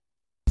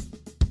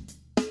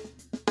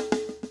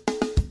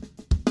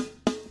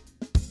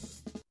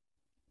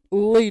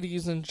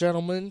Ladies and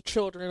gentlemen,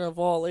 children of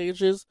all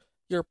ages,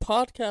 your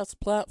podcast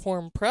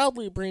platform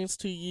proudly brings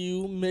to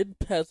you Mid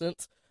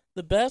Peasants,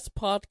 the best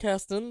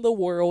podcast in the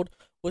world,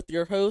 with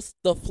your hosts,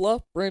 the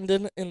Fluff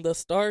Brendan and the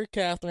Star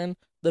Catherine,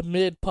 the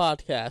Mid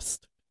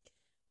Podcast.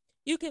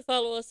 You can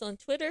follow us on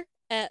Twitter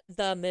at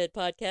The Mid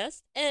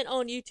Podcast and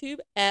on YouTube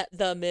at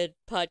The Mid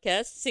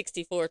Podcast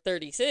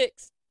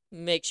 6436.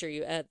 Make sure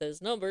you add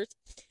those numbers.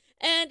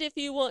 And if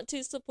you want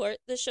to support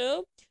the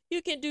show,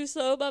 you can do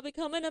so by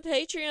becoming a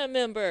Patreon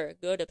member.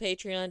 Go to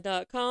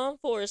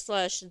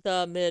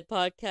patreon.com/The Mid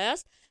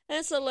Podcast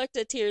and select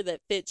a tier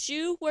that fits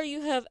you, where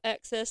you have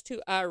access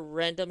to our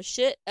random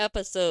shit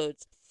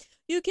episodes.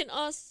 You can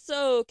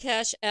also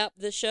cash app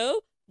the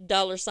show,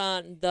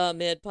 $ The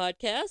Mid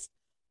Podcast,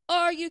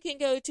 or you can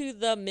go to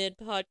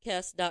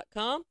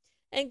themidpodcast.com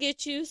and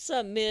get you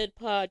some Mid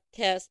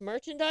Podcast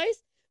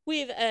merchandise.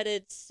 We've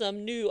added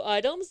some new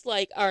items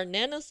like our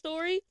Nana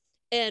story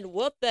and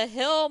What the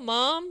Hell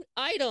Mom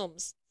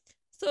items.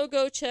 So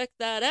go check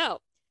that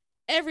out.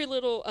 Every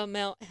little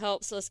amount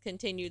helps us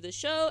continue the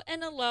show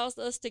and allows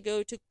us to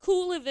go to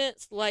cool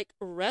events like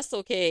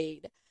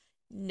WrestleCade.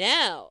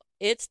 Now,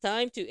 it's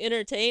time to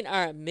entertain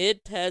our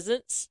mid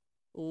peasants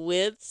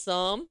with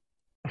some...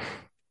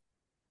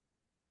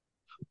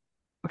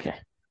 Okay.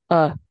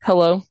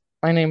 Hello.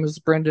 My name is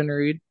Brendan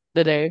Reed.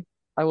 Today,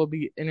 I will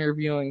be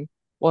interviewing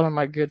one of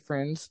my good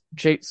friends,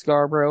 Jake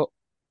Scarborough,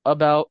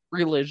 about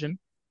religion.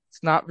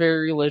 It's not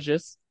very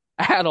religious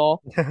at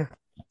all.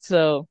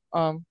 So,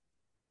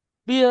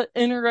 be an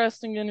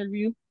interesting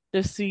interview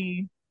to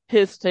see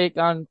his take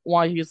on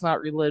why he's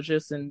not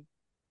religious and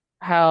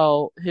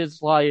how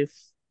his life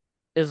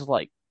is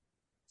like.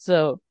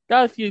 So,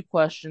 got a few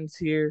questions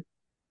here.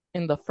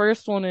 And the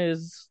first one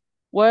is,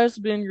 what has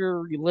been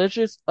your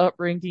religious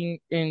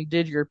upbringing, and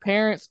did your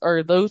parents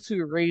or those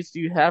who raised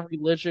you have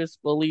religious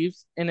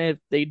beliefs? And if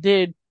they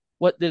did,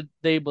 what did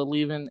they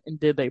believe in, and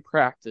did they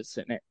practice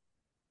in it?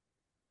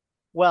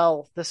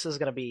 Well, this is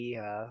going to be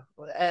a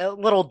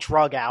little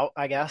drug out,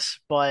 I guess.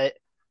 But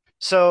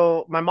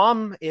so my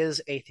mom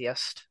is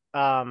atheist.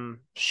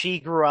 She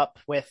grew up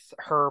with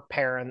her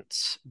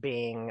parents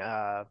being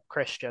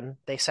Christian.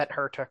 They sent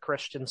her to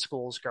Christian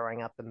schools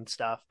growing up and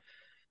stuff.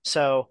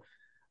 So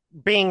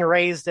being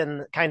raised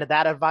in kind of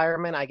that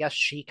environment, I guess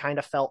she kind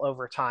of felt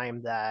over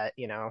time that,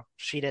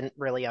 she didn't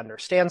really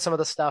understand some of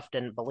the stuff,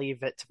 didn't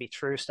believe it to be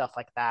true, stuff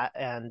like that.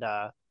 And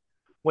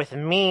with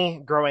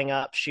me growing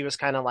up, she was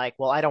kind of like,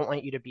 well, I don't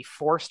want you to be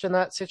forced in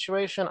that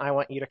situation. I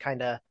want you to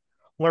kind of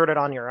learn it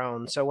on your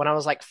own. So when I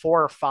was like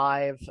 4 or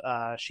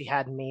 5, she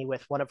had me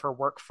with one of her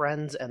work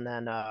friends and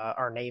then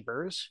our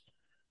neighbors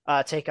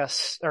take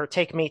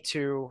me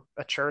to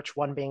a church,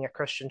 one being a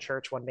Christian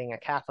church, one being a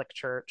Catholic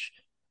church.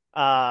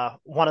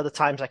 One of the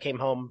times I came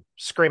home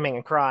screaming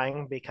and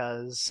crying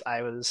because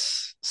I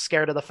was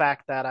scared of the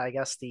fact that I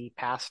guess the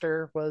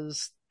pastor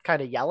was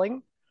kind of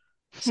yelling.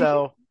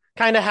 So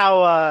kind of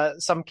how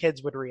some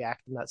kids would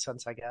react in that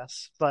sense, I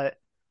guess. But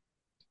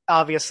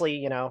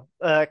obviously,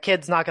 a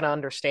kid's not going to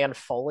understand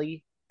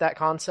fully that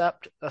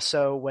concept.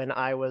 So when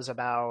I was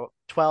about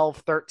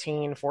 12,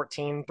 13,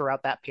 14,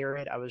 throughout that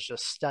period, I was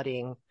just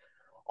studying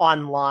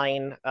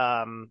online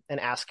and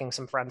asking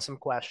some friends some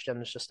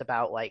questions just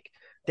about like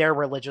their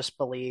religious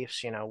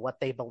beliefs,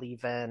 what they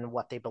believe in,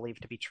 what they believe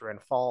to be true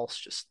and false,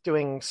 just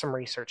doing some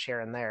research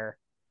here and there.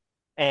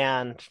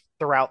 And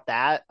throughout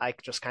that, I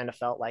just kind of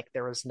felt like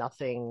there was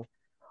nothing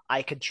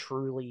I could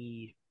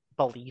truly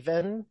believe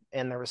in,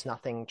 and there was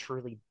nothing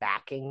truly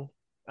backing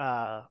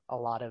a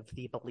lot of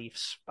the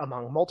beliefs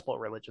among multiple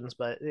religions.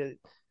 But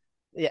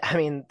yeah, I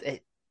mean,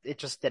 it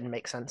just didn't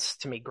make sense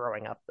to me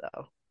growing up,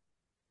 though.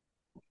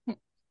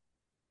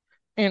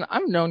 And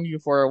I've known you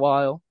for a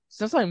while.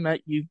 Since I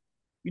met you,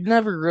 you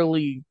never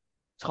really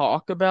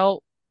talk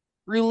about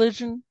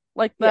religion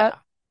like that. Yeah,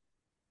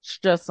 It's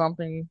just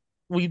something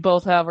we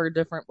both have our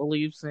different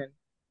beliefs, and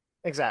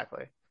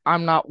exactly.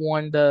 I'm not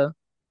one to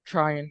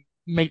try and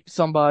make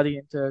somebody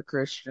into a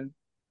Christian.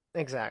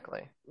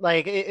 Exactly.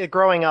 Like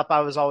growing up,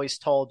 I was always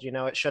told,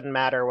 it shouldn't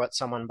matter what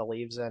someone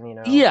believes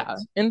in. Yeah,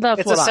 and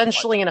that's It's what I'm like.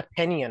 essentially an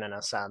opinion in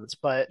a sense,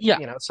 but Yeah.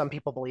 some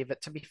people believe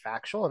it to be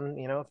factual, and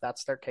if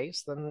that's their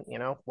case, then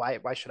why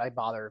should I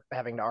bother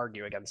having to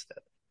argue against it?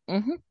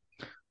 hmm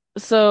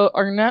So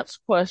our next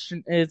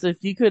question is, if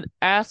you could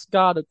ask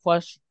God a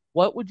question,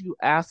 what would you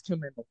ask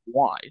him and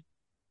why?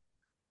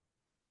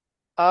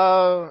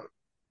 Uh,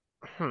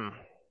 hmm.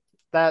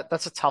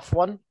 That's a tough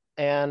one,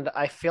 and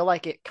I feel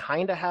like it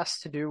kind of has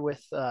to do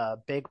with a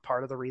big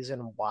part of the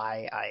reason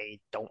why I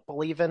don't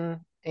believe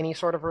in any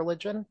sort of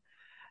religion.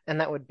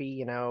 And that would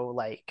be,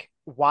 like,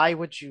 why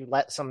would you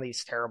let some of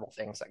these terrible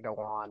things that go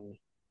on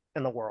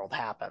in the world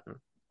happen?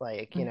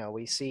 Like,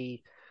 we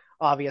see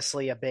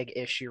obviously a big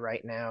issue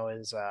right now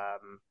is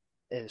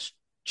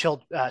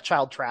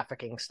child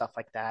trafficking, stuff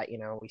like that.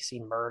 We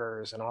see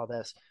murders and all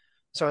this.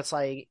 So it's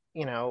like,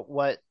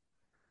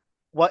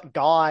 what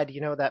God,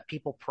 that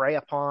people prey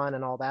upon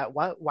and all that.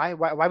 Why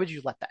would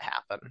you let that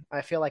happen?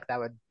 I feel like that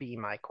would be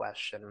my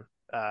question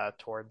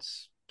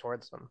towards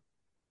them.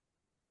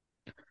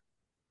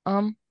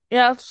 Um,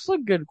 Yeah, it's a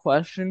good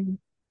question.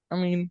 I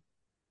mean,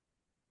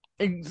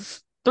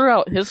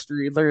 throughout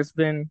history, there's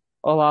been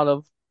a lot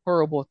of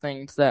horrible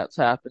things that's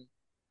happened.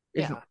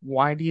 And Yeah.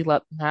 why do you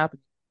let them happen?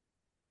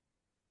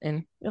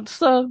 And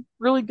it's a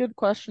really good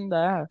question to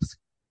ask.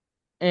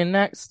 And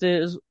next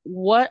is,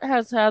 what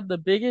has had the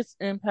biggest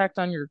impact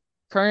on your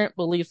current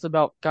beliefs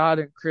about God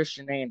and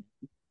Christianity?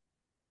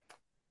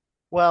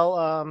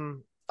 Well,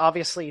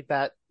 obviously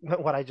that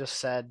what I just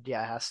said,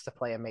 yeah, has to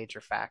play a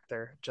major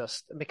factor.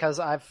 Just because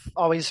I've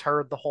always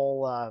heard the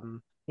whole,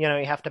 you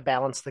have to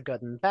balance the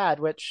good and bad,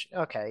 which,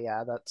 okay,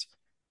 yeah, that's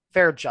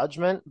fair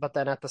judgment. But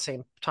then at the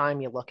same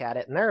time, you look at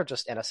it, and there are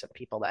just innocent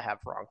people that have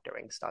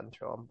wrongdoings done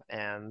to them,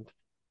 and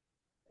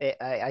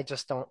I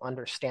just don't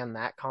understand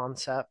that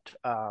concept.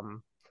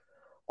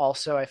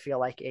 Also, I feel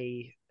like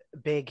a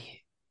big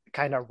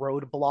kind of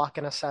roadblock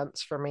in a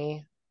sense for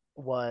me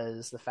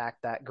was the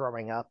fact that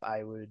growing up,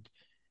 I would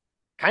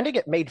kind of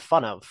get made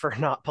fun of for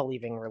not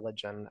believing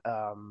religion,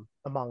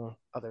 among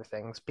other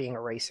things. Being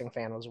a racing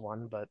fan was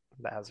one, but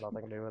that has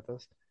nothing to do with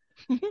this.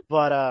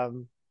 But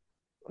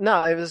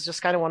no, it was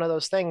just kind of one of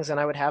those things, and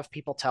I would have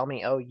people tell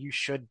me, "Oh, you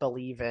should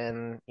believe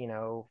in,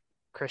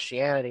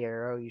 Christianity,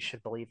 or oh, you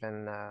should believe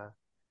in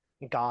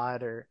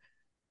God, or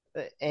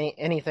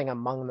anything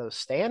among those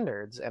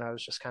standards." And I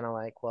was just kind of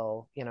like,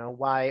 well,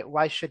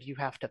 why should you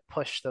have to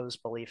push those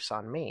beliefs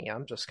on me?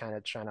 I'm just kind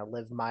of trying to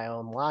live my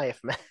own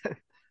life, man.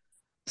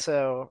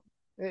 So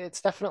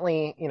it's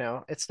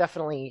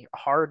definitely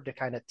hard to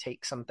kind of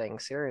take something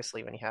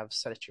seriously when you have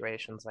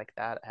situations like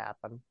that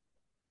happen.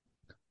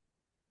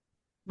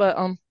 But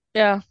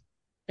yeah,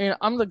 and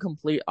I'm the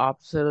complete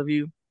opposite of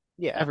you.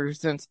 Yeah. Ever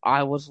since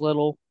I was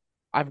little,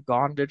 I've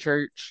gone to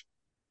church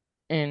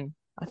and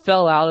I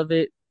fell out of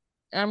it.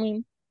 I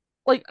mean,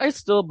 like I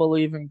still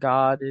believe in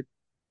God and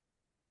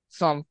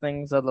some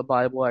things of the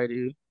Bible I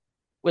do,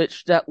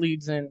 which that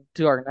leads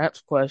into our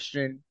next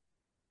question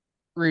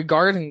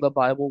regarding the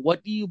Bible.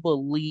 What do you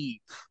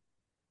believe?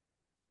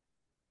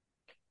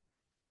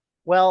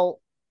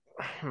 Well,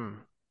 hmm,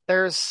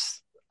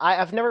 there's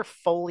I've never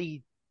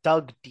fully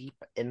dug deep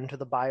into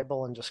the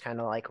Bible and just kind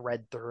of like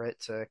read through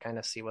it to kind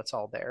of see what's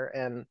all there.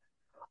 And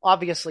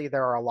obviously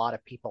there are a lot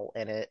of people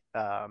in it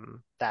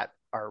that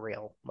are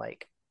real,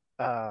 like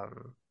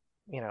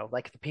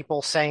the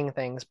people saying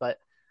things. But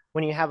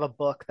when you have a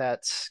book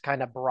that's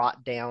kind of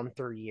brought down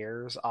through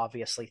years,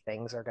 obviously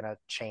things are going to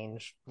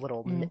change,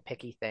 little Mm,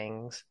 nitpicky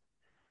things.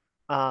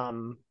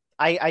 um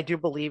I do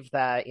believe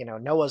that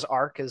Noah's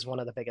Ark is one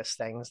of the biggest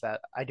things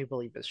that I do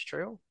believe is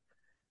true,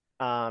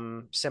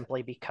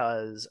 simply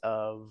because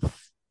of,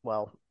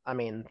 well, I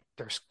mean,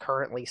 there's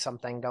currently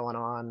something going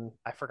on.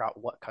 I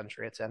forgot what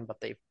country it's in, but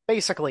they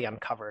basically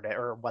uncovered it,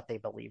 or what they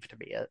believe to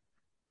be it.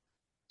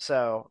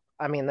 So,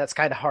 I mean, that's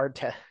kind of hard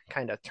to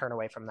kind of turn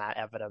away from that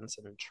evidence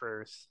and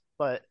truth.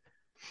 But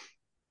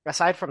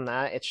aside from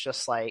that, it's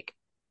just like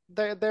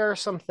there are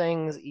some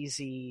things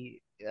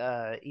easy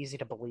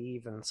to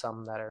believe, and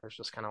some that are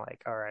just kind of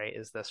like, all right,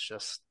 is this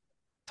just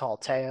tall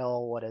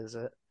tale? What is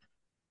it?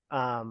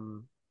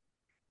 Um,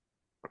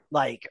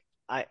 like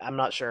I'm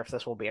not sure if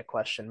this will be a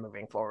question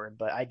moving forward,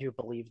 but I do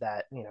believe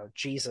that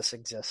Jesus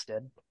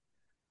existed.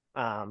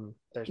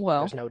 There's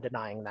well, no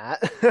denying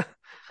that.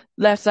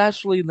 that's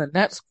actually the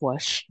next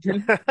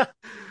question.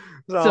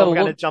 So So, I'm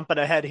kind of jumping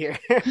ahead here.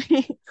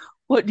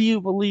 what do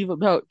you believe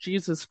about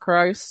Jesus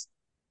Christ?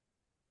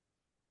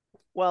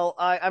 Well,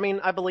 I mean,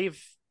 I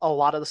believe a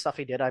lot of the stuff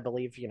he did. I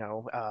believe he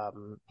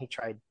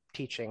tried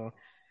teaching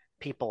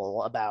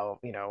people about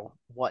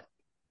what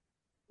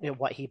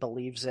he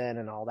believes in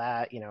and all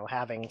that.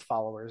 Having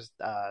followers,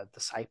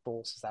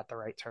 disciples. Is that the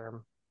right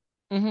term?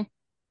 Hmm.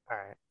 All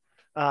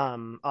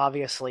right.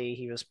 Obviously,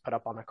 he was put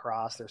up on the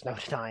cross. There's no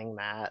denying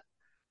that.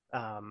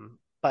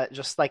 But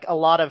just like a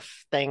lot of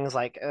things,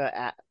 like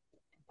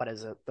what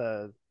is it?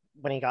 The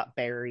When he got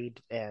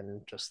buried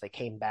and just they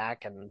came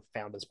back and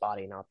found his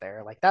body not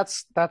there. Like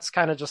that's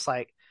kind of just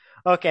like,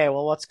 okay,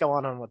 well, what's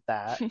going on with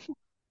that?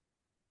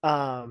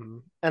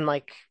 And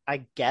like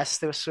I guess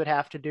this would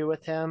have to do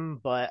with him,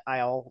 but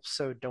I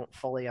also don't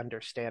fully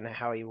understand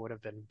how he would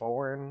have been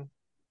born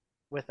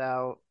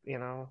without,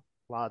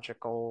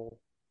 logical,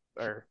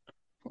 or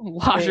you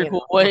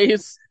Logical know,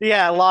 ways.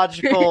 yeah,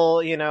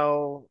 logical,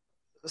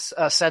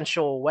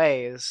 essential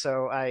ways.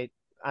 So I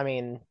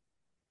mean,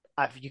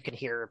 you can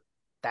hear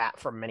that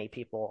from many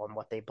people on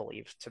what they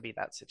believe to be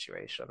that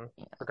situation,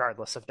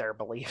 regardless of their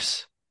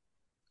beliefs.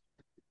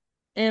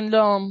 And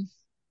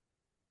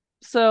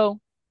so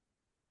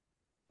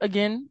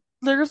again,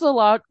 there's a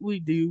lot we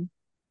do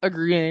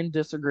agree and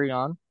disagree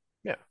on.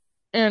 Yeah,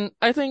 And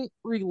I think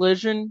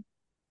religion,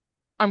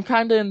 I'm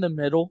kind of in the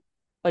middle.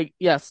 Like,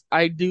 yes,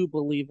 I do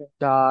believe in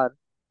God,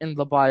 in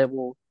the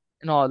Bible,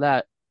 and all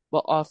that,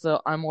 but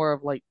also I'm more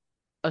of like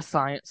a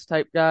science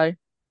type guy.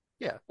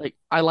 yeah, Like,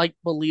 I like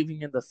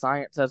believing in the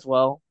science as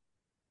well.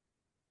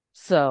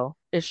 So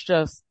it's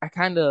just, I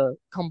kind of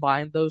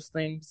combine those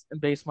things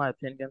and base my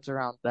opinions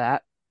around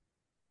that.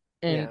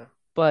 And, yeah.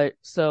 but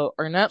so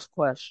our next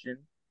question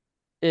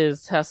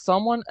is, has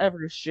someone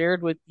ever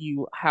shared with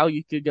you how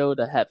you could go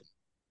to heaven?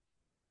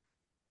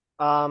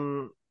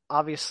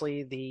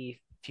 Obviously, the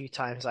few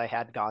times I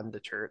had gone to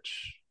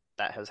church,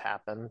 that has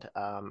happened.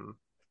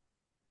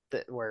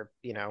 That where,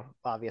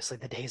 obviously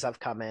the days I've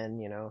come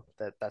in,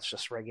 that's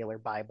just regular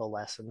Bible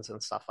lessons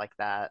and stuff like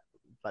that.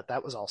 But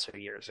that was also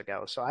years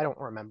ago, so I don't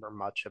remember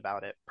much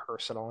about it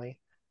personally.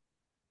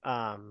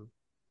 Um,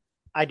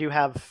 I do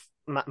have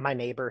my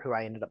neighbor who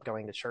I ended up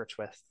going to church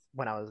with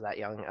when I was that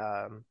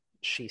young.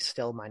 She's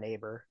still my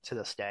neighbor to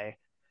this day,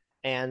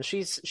 and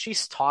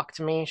she's talked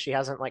to me. She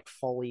hasn't like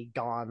fully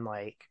gone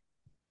like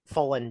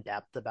full in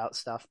depth about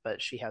stuff,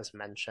 but she has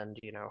mentioned,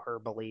 her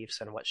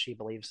beliefs and what she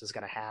believes is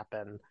going to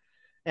happen,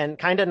 and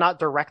kind of not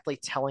directly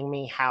telling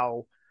me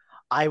how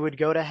I would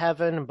go to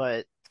heaven,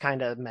 but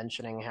kind of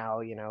mentioning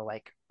how,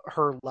 like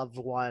her loved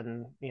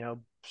one,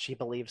 she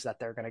believes that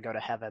they're going to go to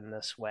heaven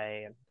this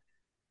way,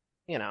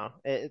 and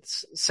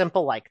it's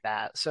simple like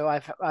that. So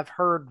I've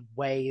heard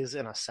ways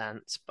in a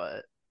sense,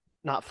 but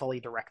not fully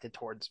directed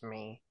towards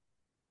me.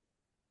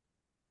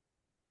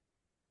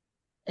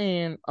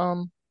 And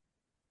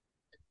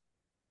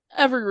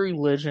every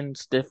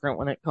religion's different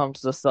when it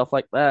comes to stuff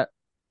like that.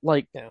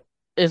 Like Yeah.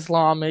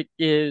 Islamic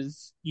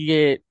is you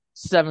get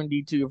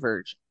 72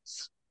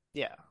 virgins.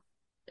 Yeah.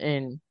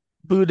 And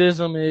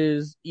Buddhism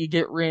is you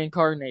get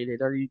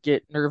reincarnated or you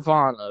get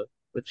nirvana,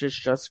 which is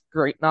just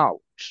great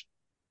knowledge.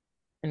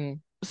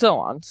 And so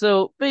on.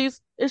 So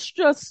it's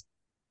just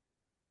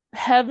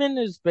heaven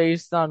is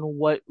based on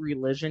what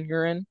religion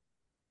you're in.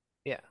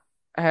 Yeah.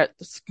 I had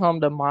to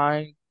come to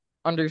my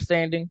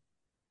understanding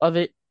of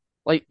it.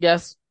 Like,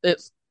 yes,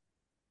 it's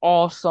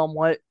all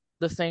somewhat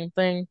the same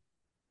thing,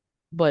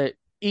 but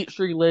each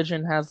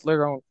religion has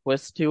their own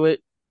twist to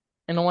it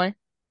in a way.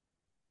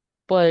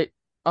 But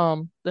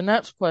the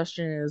next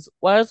question is,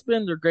 what has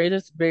been the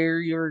greatest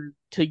barrier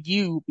to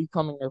you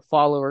becoming a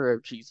follower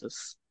of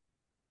Jesus?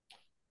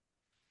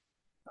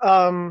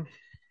 Um,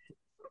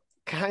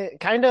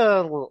 kind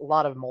of a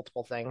lot of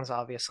multiple things.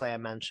 Obviously, I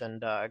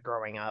mentioned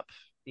growing up,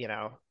 you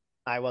know,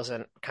 I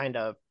wasn't kind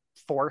of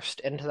forced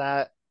into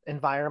that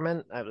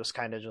environment. I was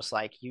kind of just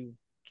like you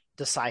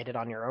decided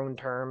on your own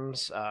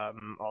terms.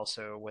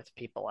 Also with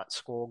people at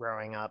school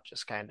growing up,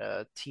 just kind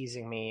of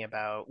teasing me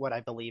about what I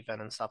believe in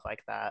and stuff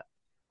like that.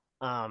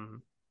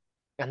 Um,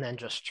 and then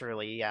just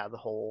truly, yeah, the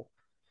whole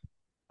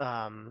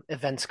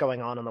events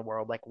going on in the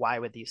world, like why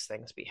would these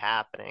things be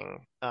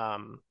happening,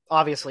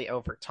 obviously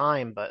over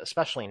time, but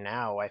especially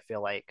now I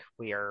feel like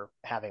we are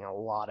having a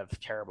lot of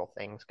terrible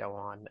things go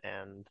on,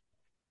 and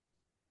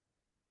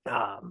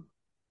um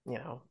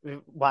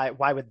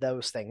why would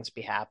those things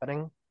be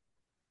happening.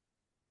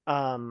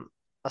 um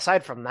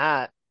Aside from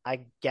that,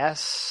 I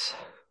guess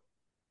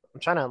I'm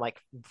trying to like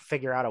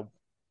figure out a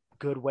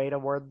good way to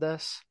word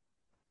this.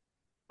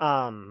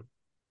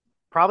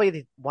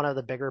 Probably one of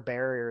the bigger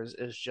barriers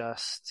is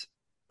just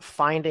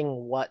finding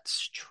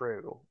what's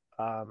true.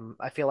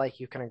 I feel like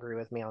you can agree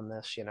with me on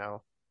this.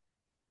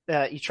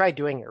 You try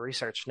doing your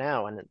research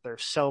now, and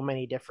there's so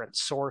many different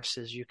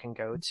sources you can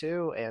go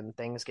to, and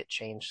things get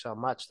changed so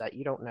much that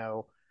you don't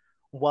know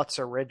what's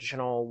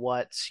original,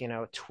 what's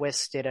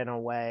twisted in a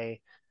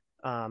way,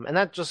 and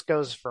that just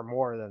goes for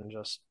more than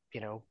just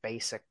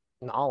basic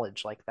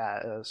knowledge like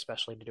that,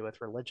 especially to do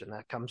with religion.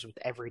 That comes with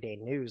everyday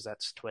news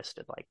that's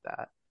twisted like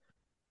that.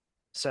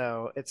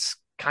 So it's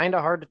kind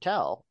of hard to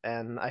tell.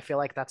 And I feel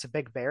like that's a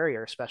big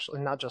barrier,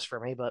 especially not just for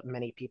me, but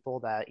many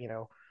people that,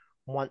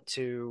 want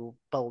to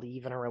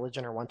believe in a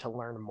religion or want to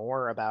learn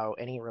more about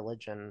any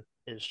religion,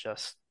 is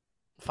just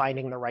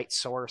finding the right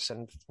source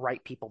and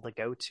right people to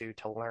go to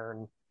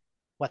learn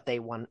what they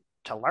want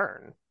to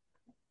learn.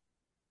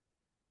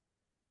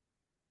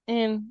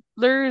 And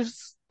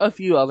there's a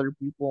few other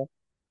people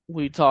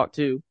we talk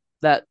to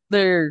that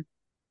they're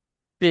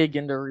big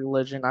into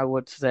religion, I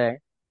would say.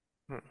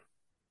 Hmm.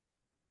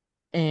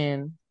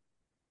 And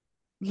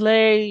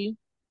they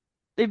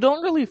they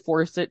don't really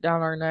force it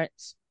down our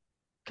necks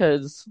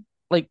because,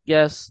 like,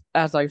 yes,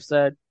 as I've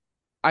said,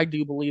 I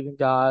do believe in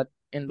God,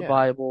 in the Yeah.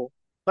 Bible.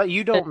 But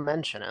you And don't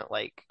mention it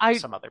like I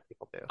some other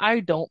people do.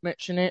 I don't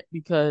mention it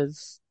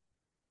because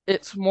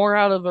it's more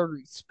out of a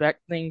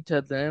respect thing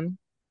to them,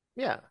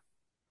 Yeah,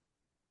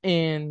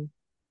 and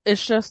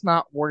it's just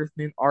not worth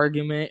an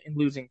argument and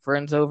losing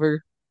friends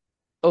over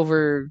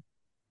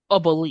a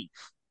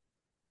belief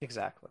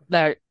exactly.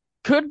 that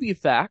could be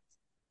fact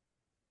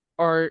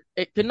or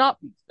it could not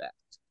be fact.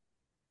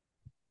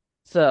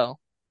 So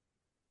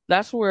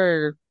that's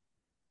where,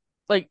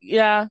 like,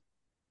 yeah,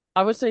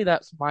 I would say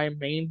that's my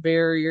main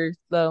barrier,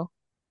 though,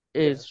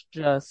 Yeah. is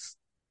just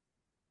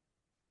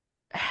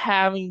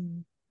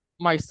having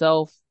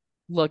myself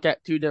look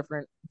at two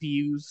different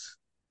views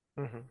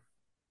Hmm.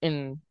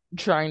 and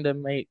trying to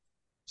make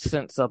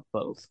sense of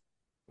both.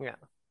 Yeah.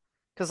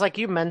 Because, like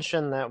you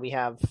mentioned, that we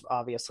have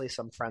obviously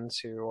some friends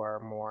who are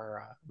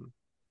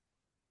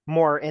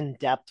more in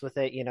depth with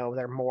it.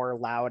 They're more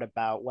loud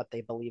about what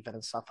they believe in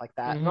and stuff like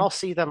that. And Hmm. I'll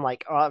see them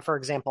like, for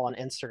example, on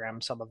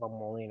Instagram, some of them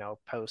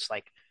will, post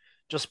like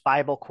just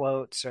Bible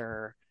quotes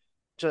or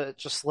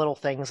just little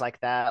things like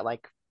that.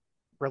 Like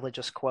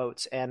religious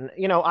quotes. And,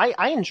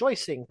 I enjoy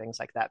seeing things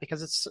like that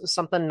because it's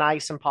something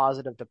nice and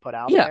positive to put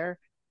out Yeah, there.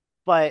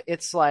 But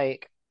it's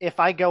like if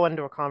I go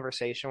into a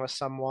conversation with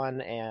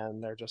someone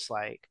and they're just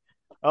like,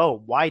 "Oh,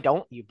 why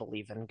don't you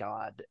believe in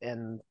God?"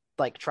 and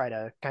like try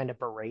to kind of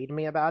berate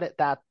me about it,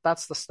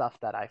 that's the stuff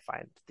that I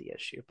find the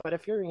issue. But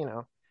if you're,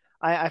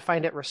 I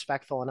find it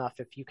respectful enough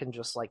if you can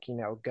just like,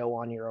 go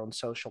on your own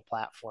social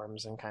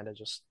platforms and kind of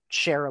just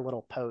share a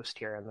little post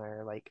here and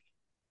there, like,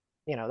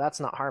 that's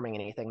not harming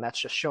anything. That's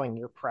just showing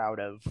you're proud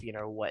of,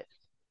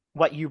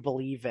 what you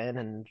believe in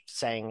and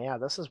saying, yeah,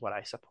 this is what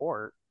I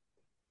support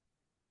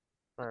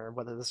or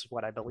whether this is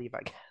what I believe,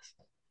 I guess.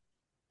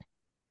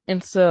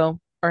 and so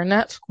our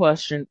next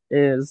question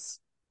is,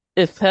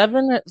 if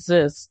heaven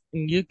exists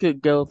and you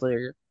could go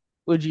there,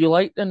 would you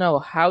like to know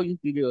how you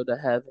could go to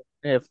heaven?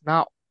 And if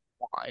not,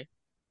 why?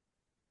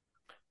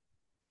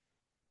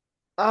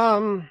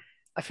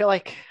 I feel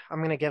like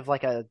I'm gonna give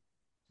like a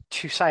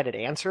two-sided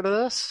answer to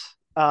this.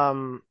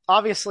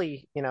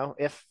 Obviously,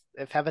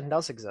 if heaven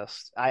does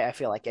exist, I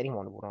feel like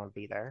anyone would want to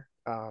be there.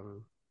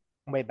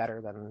 Way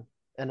better than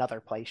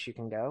another place you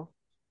can go.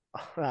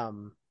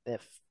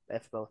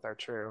 If both are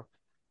true.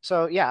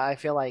 So yeah, I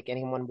feel like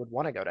anyone would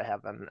want to go to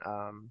heaven.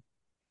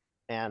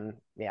 And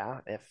yeah,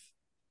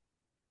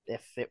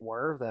 if it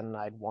were, then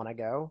I'd want to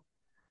go.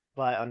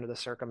 But under the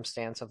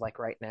circumstance of like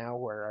right now,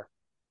 where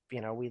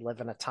we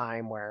live in a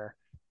time where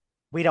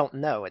we don't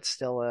know. It's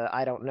still a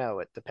I don't know.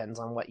 It depends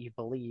on what you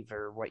believe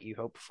or what you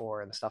hope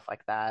for and stuff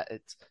like that.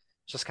 It's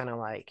just kind of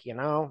like,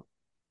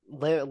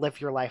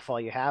 live your life while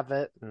you have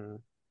it and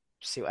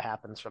see what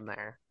happens from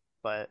there.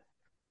 But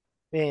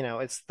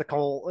it's the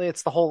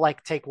whole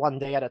like take one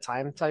day at a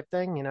time type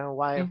thing.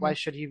 Why Hmm.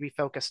 should you be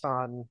focused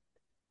on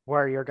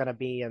where you're going to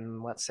be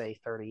in, let's say,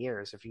 30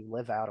 years if you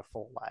live out a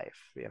full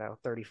life,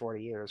 30,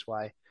 40 years?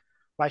 Why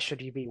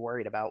should you be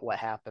worried about what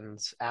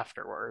happens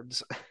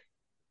afterwards?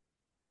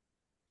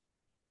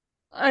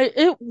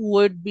 It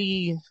would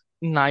be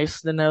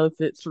nice to know if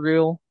it's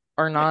real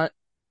or Yeah, not,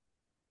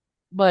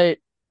 but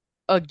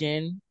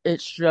again,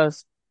 it's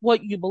just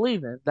what you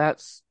believe in.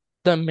 That's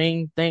the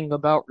main thing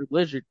about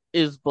religion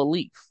is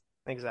belief.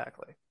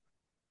 exactly.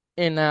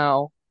 And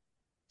now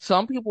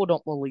some people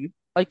don't believe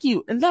like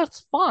you, and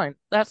that's fine.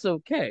 That's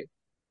okay.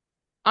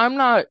 I'm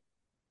not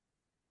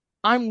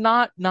I'm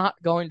not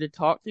going to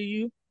talk to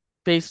you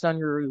based on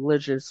your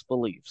religious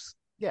beliefs.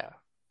 Yeah,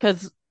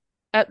 Because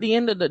at the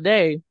end of the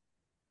day,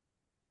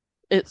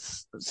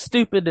 it's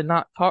stupid to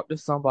not talk to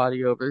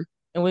somebody over,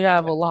 and we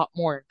have a yeah. lot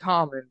more in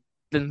common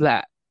than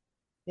that.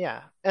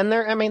 Yeah. And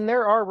I mean,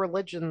 there are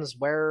religions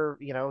where,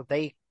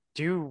 they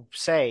do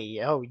say,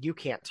 oh, you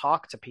can't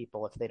talk to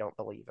people if they don't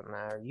believe in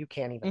that, or you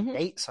can't even Hmm.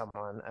 date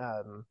someone.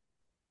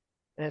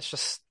 And it's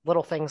just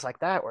little things like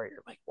that where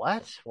you're like,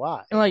 what?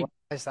 Why? And Why like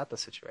is that the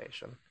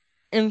situation?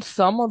 in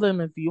some of them,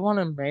 if you want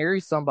to marry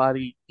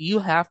somebody, you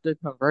have to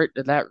convert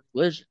to that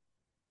religion,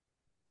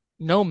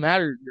 no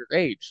matter your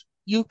age.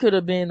 You could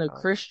have been a Uh,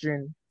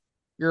 Christian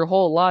your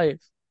whole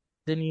life,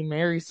 then you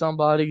marry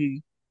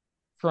somebody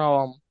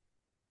from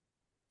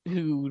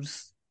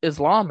who's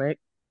Islamic,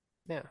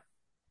 yeah.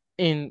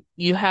 and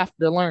you have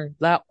to learn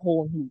that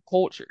whole new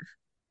culture.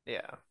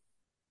 Yeah.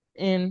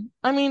 And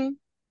I mean,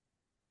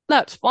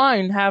 that's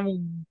fine.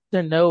 Having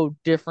to know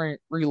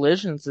different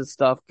religions and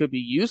stuff could be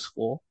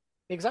useful,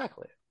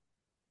 Exactly.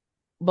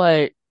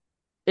 but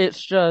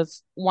it's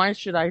just, why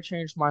should I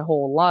change my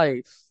whole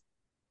life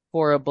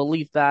for a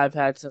belief that I've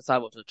had since I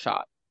was a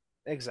child?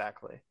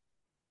 Exactly.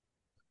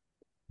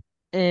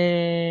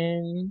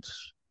 And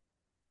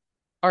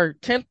our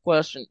 10th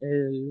question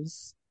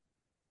is,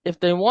 if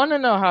they want to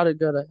know how to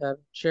go to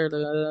heaven, share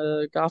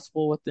the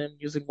gospel with them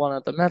using one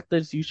of the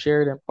methods you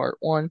shared in part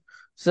one.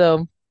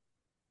 So,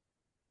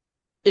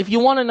 if you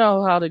want to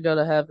know how to go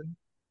to heaven,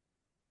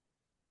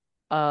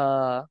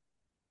 uh,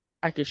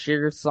 I could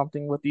share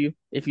something with you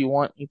if you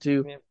want me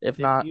to. If If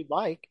not, you'd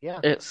like, yeah.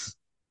 it's,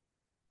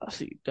 let's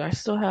see, do I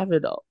still have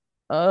it up?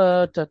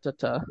 Ta ta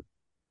ta.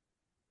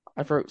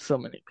 I've wrote so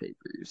many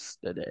papers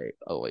today.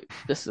 Oh wait,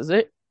 this is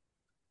it.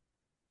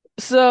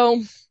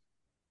 So,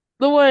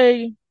 the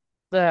way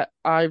that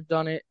I've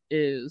done it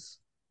is,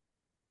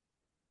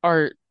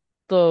 our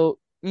the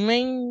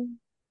main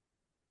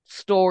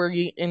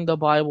story in the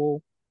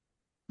Bible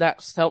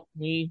that's helped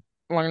me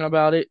learn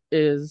about it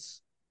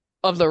is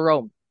of the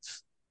Romans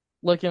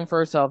looking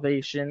for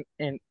salvation,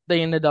 and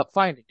they ended up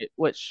finding it,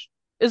 which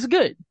is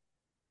good.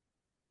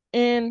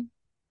 And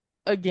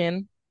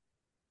again,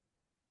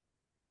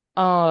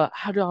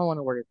 how do I want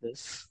to word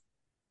this?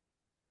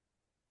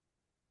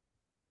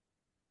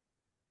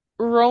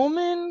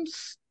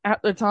 Romans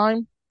at the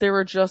time, they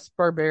were just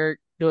barbaric,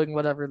 doing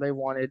whatever they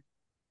wanted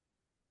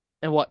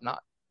and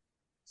whatnot.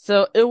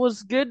 So it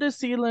was good to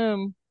see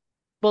them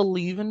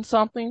believe in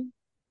something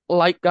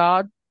like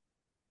God,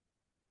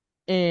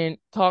 and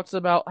talks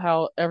about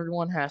how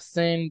everyone has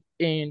sinned,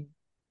 and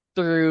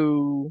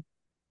through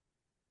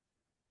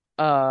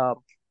uh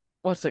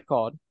what's it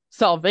called?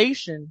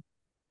 Salvation,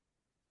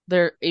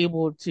 they're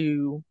able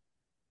to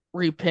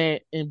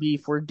repent and be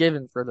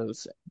forgiven for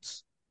those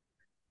sins.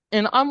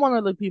 And I'm one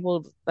of the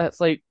people that's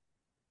like,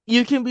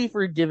 you can be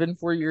forgiven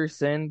for your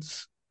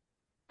sins.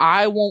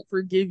 I won't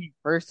forgive you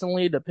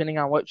personally, depending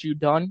on what you've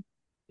done.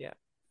 Yeah.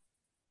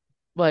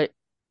 But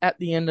at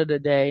the end of the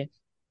day,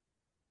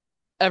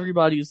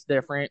 everybody's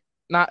different.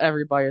 Not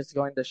everybody is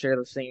going to share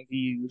the same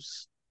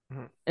views.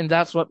 Mhm. And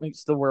that's what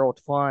makes the world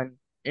fun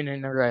and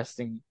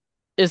interesting,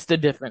 is the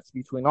difference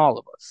between all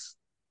of us.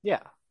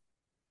 Yeah.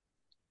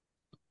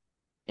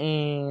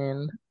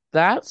 And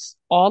that's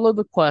all of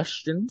the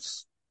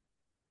questions.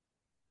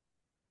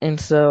 And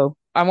so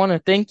I want to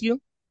thank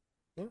you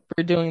Yeah.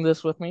 for doing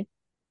this with me,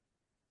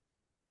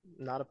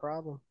 Not a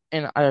problem.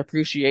 and I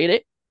appreciate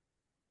it.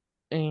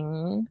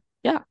 And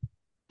yeah,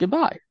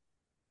 goodbye.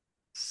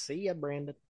 See ya, Brandon.